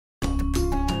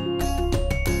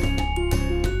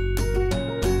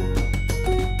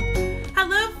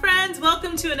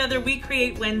to another We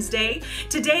Create Wednesday.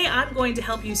 Today I'm going to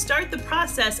help you start the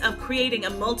process of creating a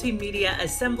multimedia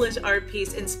assemblage art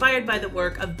piece inspired by the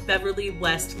work of Beverly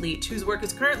West Leach, whose work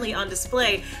is currently on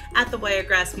display at the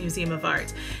Wiregrass Museum of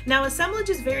Art. Now,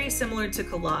 assemblage is very similar to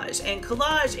collage, and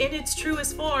collage in its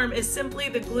truest form is simply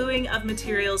the gluing of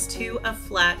materials to a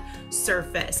flat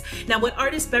surface. Now, what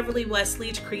artist Beverly West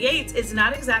Leach creates is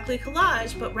not exactly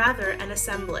collage, but rather an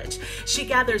assemblage. She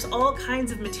gathers all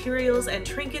kinds of materials and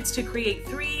trinkets to create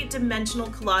three-dimensional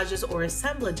collages or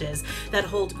assemblages that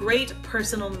hold great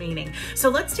personal meaning. So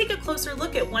let's take a closer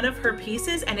look at one of her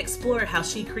pieces and explore how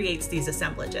she creates these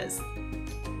assemblages.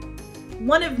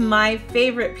 One of my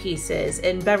favorite pieces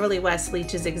in Beverly West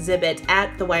Leach's exhibit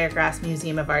at the Wiregrass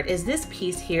Museum of Art is this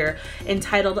piece here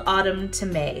entitled Autumn to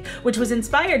May, which was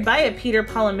inspired by a Peter,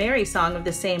 Paul and Mary song of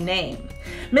the same name.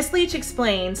 Miss Leach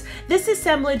explains, "This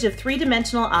assemblage of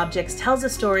three-dimensional objects tells a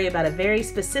story about a very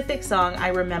specific song I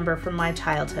remember from my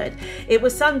childhood. It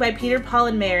was sung by Peter, Paul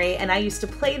and Mary, and I used to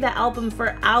play the album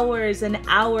for hours and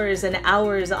hours and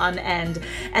hours on end,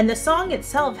 and the song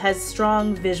itself has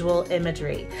strong visual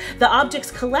imagery. The objects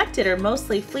collected are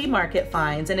mostly flea market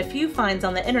finds and a few finds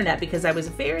on the internet because I was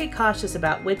very cautious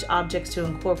about which objects to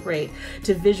incorporate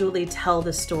to visually tell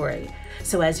the story.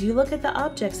 So as you look at the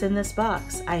objects in this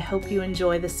box, I hope you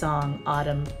enjoy the song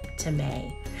Autumn to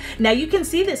May." Now you can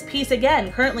see this piece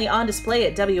again currently on display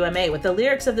at WMA with the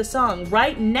lyrics of the song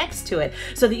right next to it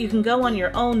so that you can go on your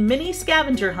own mini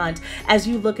scavenger hunt as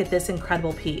you look at this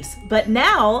incredible piece. But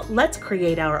now let's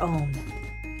create our own.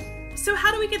 So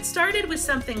how do we get started with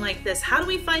something like this? How do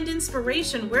we find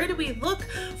inspiration? Where do we look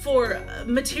for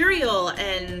material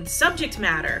and subject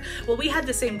matter? Well, we had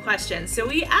the same question. So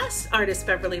we asked artist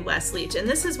Beverly West Leach, and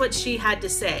this is what she had to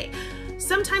say.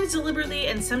 Sometimes deliberately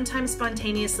and sometimes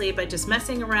spontaneously by just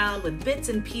messing around with bits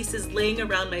and pieces laying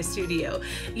around my studio.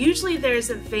 Usually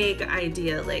there's a vague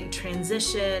idea like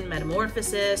transition,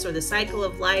 metamorphosis, or the cycle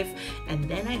of life, and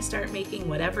then I start making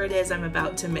whatever it is I'm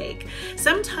about to make.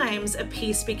 Sometimes a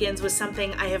piece begins with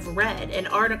something I have read, an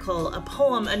article, a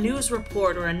poem, a news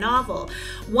report, or a novel.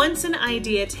 Once an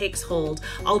idea takes hold,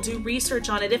 I'll do research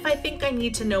on it if I think I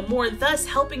need to know more, thus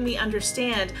helping me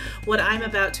understand what I'm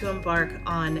about to embark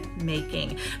on making.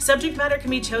 Subject matter can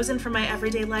be chosen from my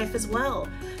everyday life as well.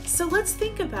 So let's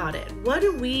think about it. What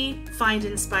do we find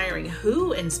inspiring?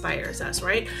 Who inspires us,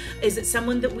 right? Is it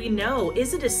someone that we know?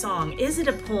 Is it a song? Is it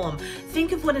a poem?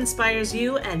 Think of what inspires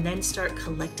you and then start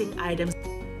collecting items.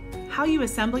 How you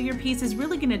assemble your piece is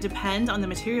really going to depend on the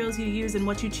materials you use and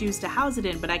what you choose to house it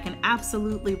in, but I can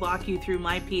absolutely walk you through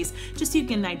my piece just so you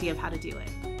get an idea of how to do it.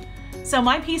 So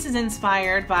my piece is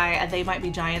inspired by a They Might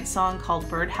Be Giants song called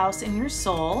Birdhouse in Your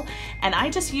Soul, and I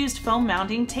just used foam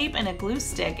mounting tape and a glue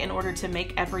stick in order to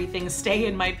make everything stay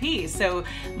in my piece. So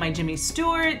my Jimmy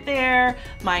Stewart there,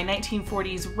 my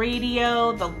 1940s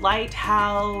radio, the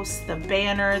lighthouse, the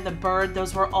banner, the bird,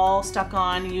 those were all stuck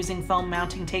on using foam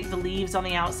mounting tape, the leaves on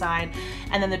the outside,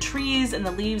 and then the trees and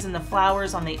the leaves and the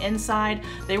flowers on the inside,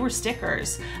 they were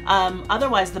stickers.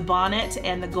 Otherwise, the bonnet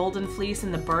and the golden fleece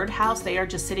and the birdhouse, they are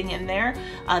just sitting in there.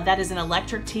 That is an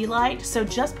electric tea light. So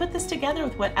just put this together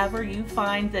with whatever you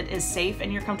find that is safe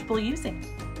and you're comfortable using.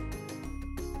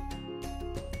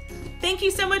 Thank you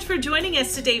so much for joining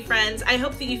us today, friends. I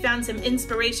hope that you found some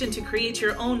inspiration to create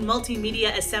your own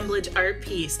multimedia assemblage art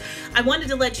piece. I wanted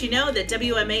to let you know that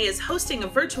WMA is hosting a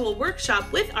virtual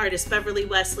workshop with artist Beverly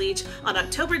West Leach on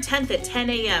October 10th at 10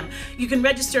 a.m. You can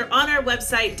register on our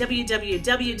website,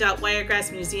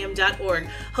 www.wiregrassmuseum.org.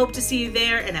 Hope to see you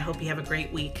there, and I hope you have a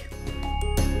great week.